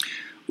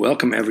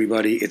Welcome,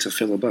 everybody. It's a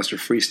filibuster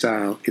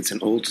freestyle. It's an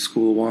old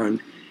school one.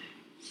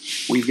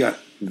 We've got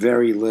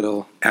very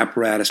little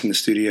apparatus in the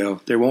studio.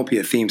 There won't be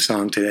a theme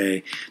song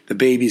today. The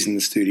baby's in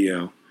the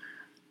studio.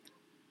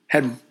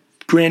 Had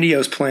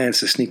grandiose plans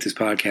to sneak this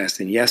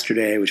podcast in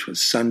yesterday, which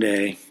was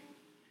Sunday,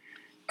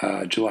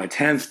 July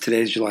 10th.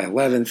 Today's July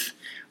 11th.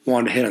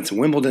 Wanted to hit on some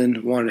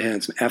Wimbledon. Wanted to hit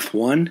on some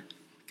F1,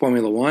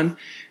 Formula One,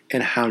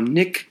 and how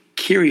Nick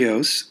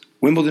Kyrgios,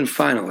 Wimbledon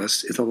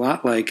finalist, is a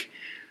lot like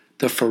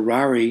the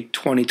Ferrari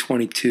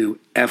 2022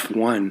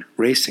 F1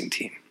 racing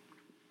team.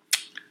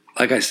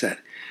 Like I said,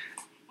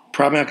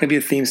 probably not going to be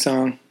a theme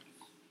song.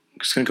 I'm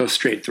just going to go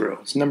straight through.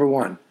 It's number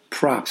one,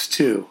 props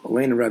to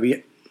Elena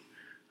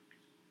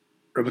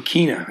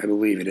Rybakina, I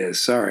believe it is.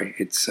 Sorry,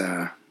 it's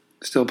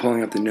still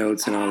pulling up the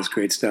notes and all this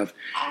great stuff.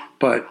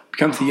 But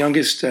becomes the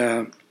youngest,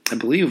 I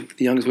believe,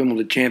 the youngest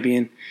Wimbledon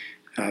champion,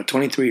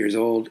 23 years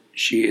old.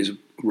 She is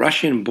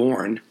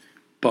Russian-born,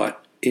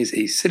 but is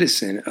a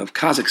citizen of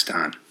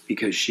Kazakhstan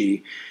because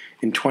she,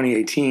 in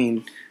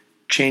 2018,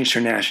 changed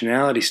her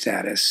nationality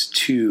status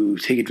to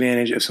take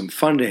advantage of some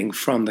funding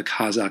from the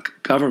Kazakh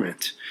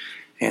government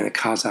and the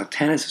Kazakh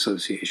Tennis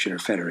Association or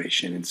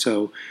Federation. And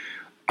so,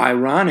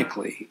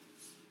 ironically,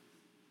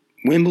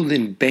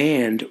 Wimbledon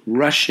banned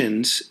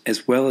Russians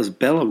as well as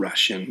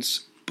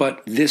Belarusians,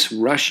 but this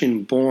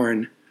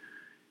Russian-born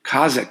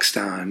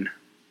Kazakh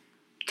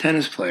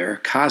tennis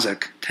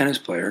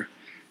player,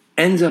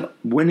 ends up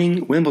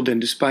winning Wimbledon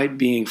despite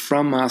being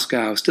from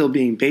Moscow, still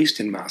being based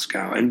in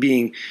Moscow, and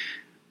being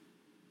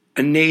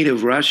a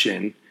native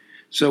Russian.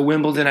 So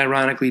Wimbledon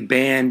ironically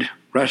banned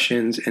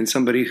Russians, and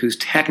somebody who's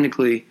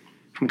technically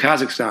from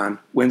Kazakhstan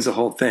wins the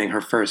whole thing, her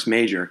first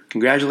major.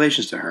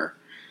 Congratulations to her.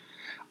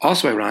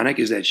 Also ironic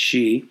is that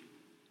she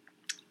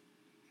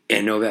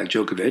and Novak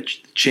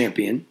Djokovic, the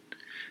champion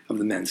of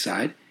the men's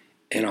side,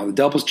 and all the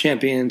doubles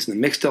champions and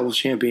the mixed doubles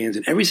champions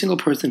and every single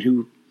person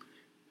who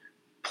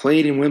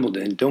played in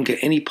Wimbledon don't get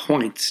any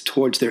points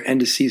towards their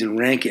end-of-season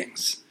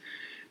rankings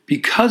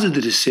because of the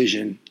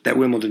decision that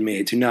Wimbledon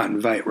made to not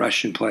invite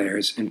Russian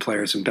players and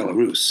players from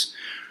Belarus.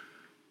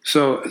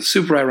 So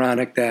super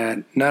ironic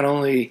that not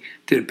only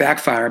did it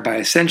backfire by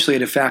essentially a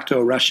de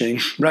facto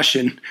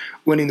Russian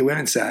winning the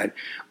women's side,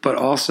 but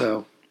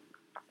also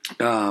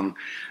the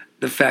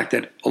fact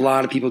that a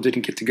lot of people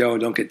didn't get to go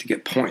and don't get to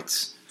get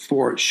points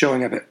for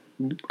showing up at,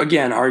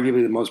 again,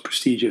 arguably the most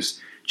prestigious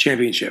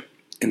championship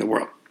in the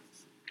world.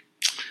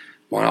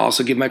 Want to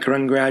also give my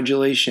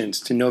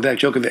congratulations to Novak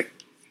Djokovic.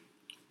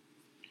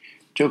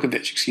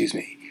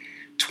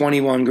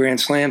 21 Grand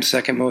Slams,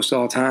 second most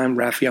all time.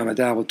 Rafael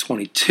Nadal with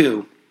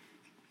 22.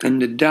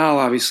 And Nadal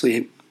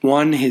obviously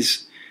won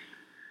his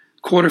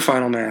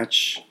quarterfinal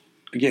match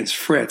against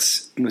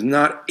Fritz and was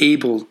not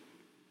able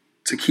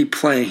to keep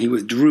playing. He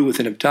withdrew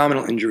with an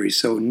abdominal injury,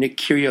 so Nick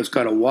Kyrgios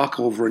got a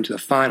walkover into the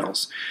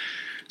finals.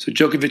 So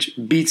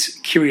Djokovic beats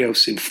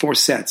Kyrgios in 4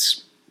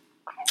 sets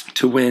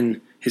to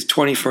win his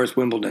 21st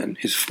Wimbledon,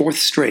 his 4th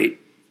straight,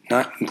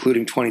 not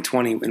including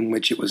 2020, in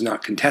which it was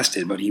not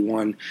contested, but he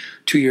won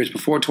 2 years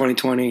before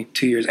 2020,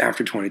 2 years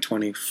after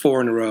 2020, 4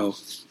 in a row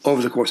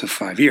over the course of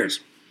 5 years.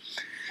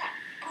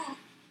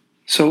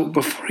 So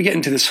before I get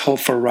into this whole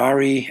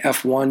Ferrari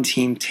F1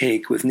 team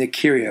take with Nick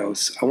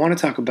Kyrgios, I want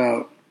to talk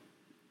about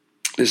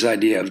this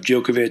idea of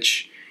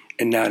Djokovic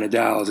and now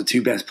Nadal as the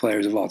 2 best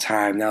players of all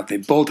time. Now, they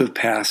both have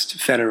passed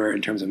Federer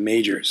in terms of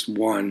majors,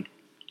 one.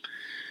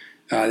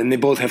 And they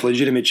both have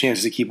legitimate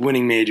chances to keep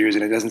winning majors,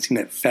 and it doesn't seem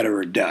that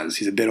Federer does.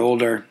 He's a bit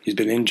older. He's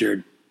been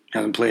injured.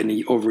 Hasn't played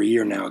in over a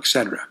year now,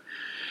 etc.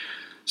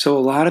 So a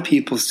lot of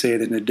people say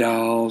that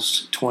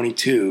Nadal's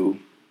 22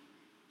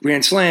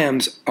 Grand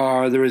Slams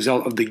are the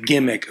result of the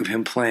gimmick of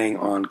him playing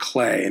on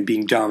clay and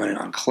being dominant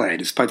on clay,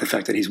 despite the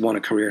fact that he's won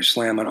a career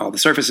slam on all the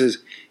surfaces,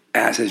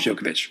 as has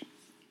Djokovic.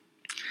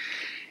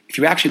 If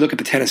you actually look at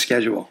the tennis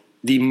schedule,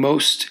 the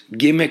most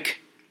gimmick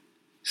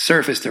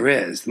surface there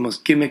is, the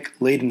most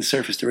gimmick-laden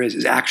surface there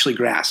is actually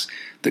grass.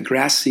 The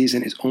grass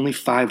season is only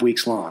 5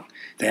 weeks long.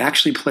 They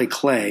actually play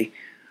clay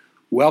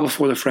well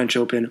before the French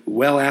Open,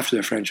 well after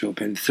the French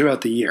Open,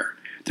 throughout the year.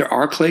 There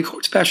are clay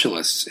court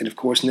specialists, and of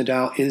course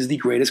Nadal is the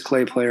greatest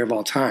clay player of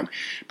all time.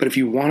 But if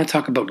you want to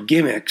talk about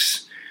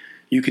gimmicks,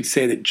 you could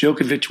say that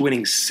Djokovic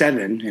winning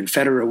 7 and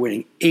Federer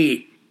winning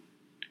 8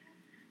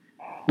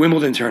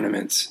 Wimbledon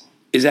tournaments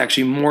is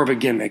actually more of a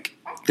gimmick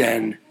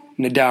than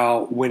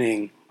Nadal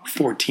winning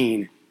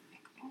 14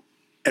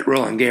 at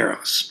Roland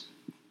Garros.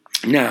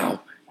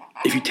 Now,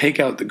 if you take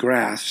out the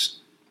grass,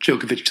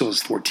 Djokovic still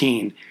has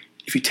 14.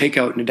 If you take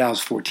out Nadal's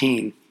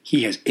 14,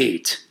 he has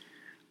 8.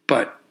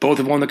 But both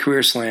have won the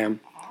career slam.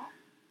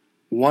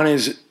 One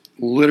is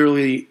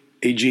literally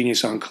a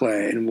genius on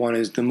clay, and one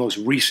is the most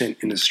recent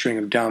in the string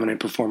of dominant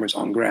performers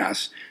on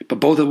grass. But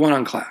both have won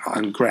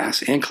on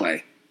grass and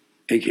clay,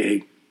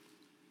 a.k.a.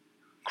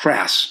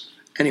 crass.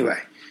 Anyway,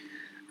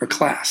 or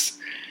class.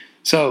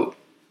 So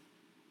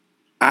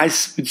I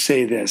would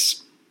say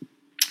this.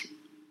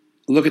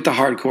 Look at the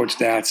hard court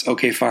stats.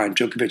 Okay, fine.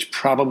 Djokovic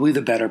probably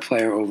the better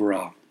player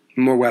overall.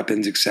 More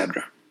weapons,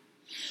 etc.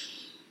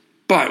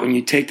 But when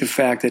you take the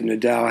fact that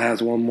Nadal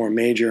has one more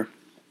major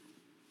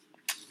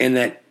and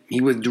that he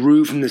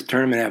withdrew from this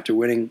tournament after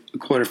winning a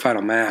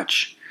quarterfinal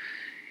match.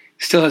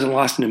 Still hasn't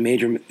lost in a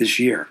major this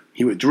year.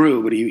 He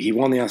withdrew, but he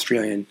won the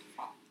Australian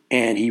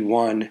and he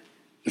won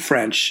the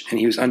French, and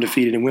he was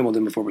undefeated in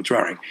Wimbledon before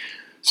withdrawing.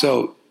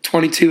 So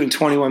 22 and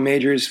 21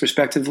 majors,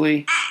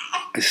 respectively.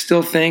 I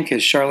still think,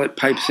 as Charlotte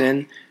pipes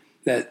in,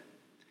 that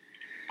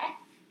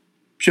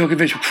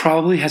Djokovic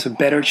probably has a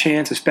better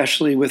chance,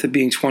 especially with it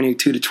being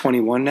 22 to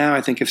 21 now.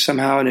 I think if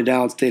somehow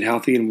Nadal had stayed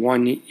healthy and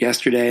won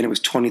yesterday and it was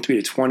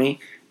 23 to 20,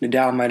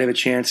 Nadal might have a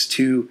chance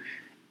to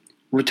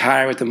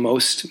retire with the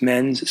most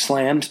men's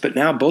slams. But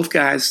now both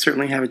guys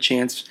certainly have a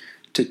chance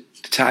to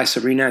tie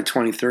Serena at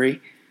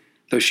 23,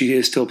 though she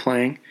is still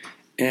playing,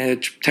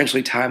 and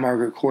potentially tie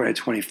Margaret Court at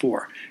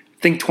 24.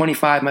 I think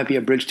 25 might be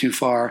a bridge too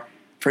far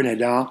for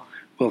Nadal.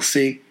 We'll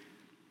see.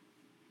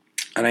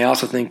 And I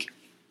also think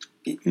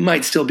it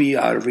might still be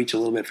out of reach a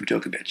little bit for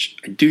Djokovic.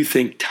 I do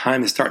think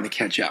time is starting to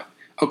catch up.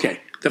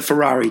 Okay, the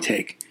Ferrari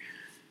take,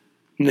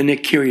 the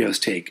Nick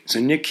Kyrgios take. So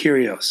Nick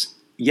Kyrgios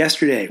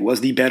yesterday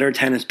was the better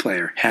tennis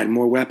player, had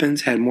more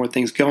weapons, had more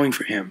things going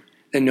for him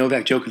than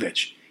Novak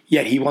Djokovic.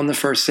 Yet he won the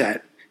first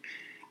set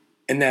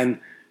and then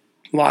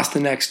lost the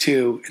next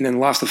two and then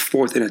lost the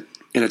fourth in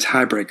a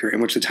tiebreaker,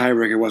 in which the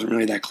tiebreaker wasn't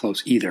really that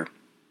close either.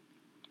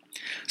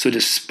 So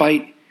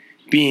despite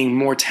being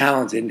more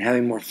talented and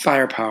having more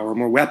firepower,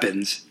 more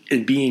weapons,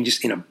 and being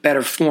just in a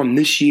better form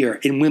this year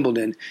in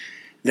Wimbledon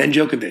than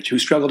Djokovic, who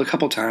struggled a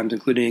couple times,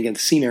 including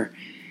against Sinner,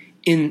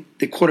 in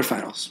the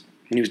quarterfinals.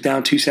 And he was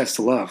down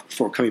 2-0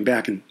 before coming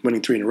back and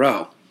winning 3 in a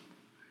row.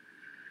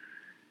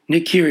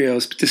 Nick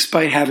Kyrgios,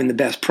 despite having the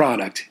best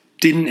product,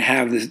 didn't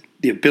have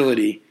the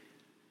ability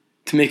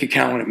to make it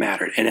count when it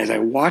mattered. And as I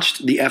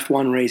watched the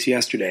F1 race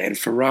yesterday, and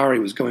Ferrari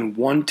was going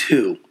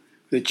 1-2,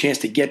 with a chance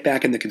to get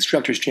back in the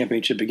Constructors'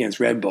 Championship against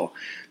Red Bull,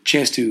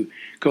 chance to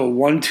go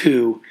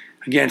 1-2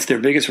 against their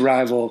biggest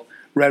rival,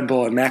 Red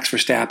Bull and Max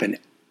Verstappen,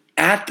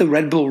 at the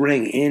Red Bull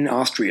Ring in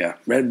Austria,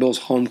 Red Bull's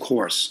home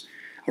course.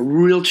 A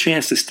real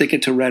chance to stick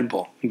it to Red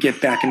Bull and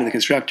get back into the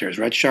Constructors,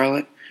 right,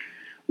 Charlotte?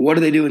 What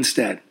do they do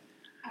instead?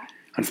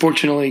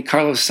 Unfortunately,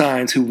 Carlos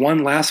Sainz, who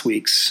won last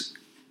week's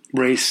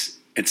race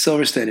at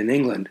Silverstone in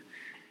England,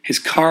 his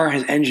car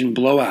has engine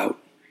blowout.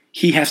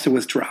 He has to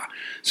withdraw.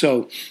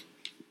 So,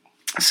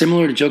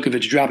 similar to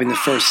Djokovic dropping the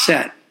first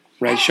set,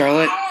 right,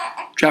 Charlotte?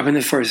 Dropping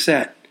the first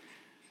set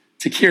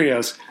to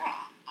Kyrgios.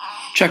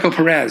 Checo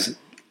Perez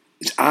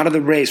is out of the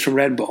race for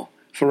Red Bull.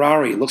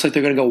 Ferrari looks like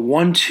they're going to go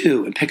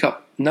 1-2 and pick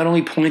up not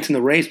only points in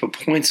the race, but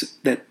points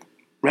that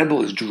Red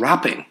Bull is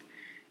dropping.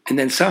 And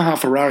then somehow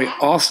Ferrari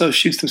also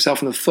shoots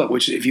themselves in the foot,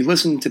 which if you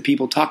listen to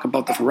people talk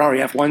about the Ferrari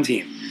F1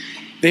 team,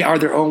 they are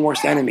their own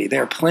worst enemy. They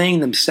are playing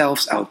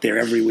themselves out there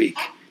every week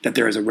that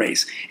there is a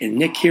race. And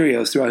Nick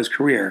Kyrgios, throughout his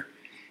career,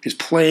 is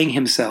playing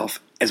himself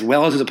as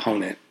well as his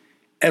opponent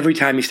every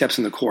time he steps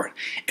in the court.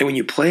 And when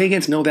you play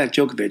against Novak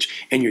Djokovic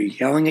and you're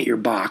yelling at your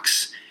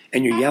box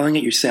and you're yelling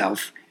at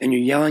yourself and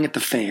you're yelling at the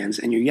fans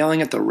and you're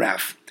yelling at the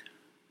ref,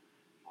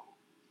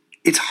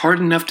 it's hard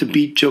enough to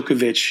beat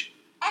Djokovic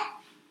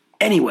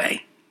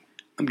anyway.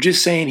 I'm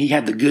just saying he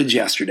had the goods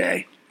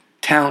yesterday,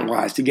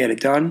 talent-wise, to get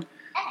it done,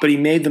 but he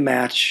made the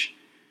match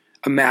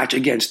a match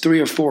against 3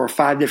 or 4 or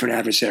 5 different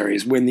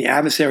adversaries when the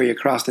adversary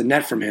across the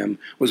net from him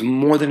was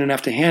more than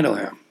enough to handle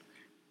him.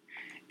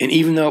 And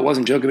even though it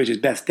wasn't Djokovic's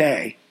best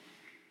day,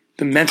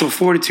 the mental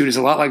fortitude is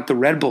a lot like the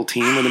Red Bull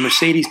team or the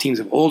Mercedes teams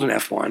of old in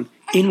F1,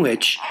 in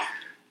which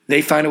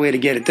they find a way to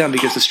get it done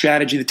because the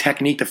strategy, the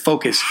technique, the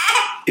focus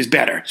is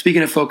better.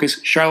 Speaking of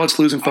focus, Charlotte's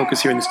losing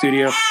focus here in the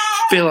studio.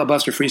 Phil at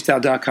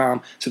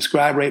BusterFreestyle.com.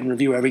 Subscribe, rate, and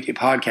review every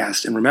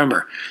podcast. And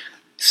remember,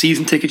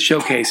 season ticket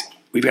showcase.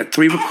 We've got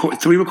three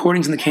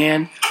recordings in the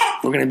can.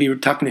 We're going to be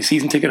talking to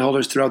season ticket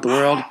holders throughout the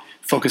world,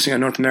 focusing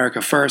on North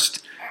America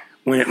first.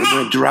 When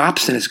it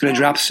drops, and it's going to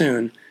drop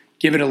soon,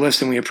 give it a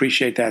listen. We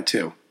appreciate that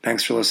too.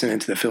 Thanks for listening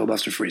to the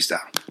Filibuster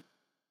Freestyle.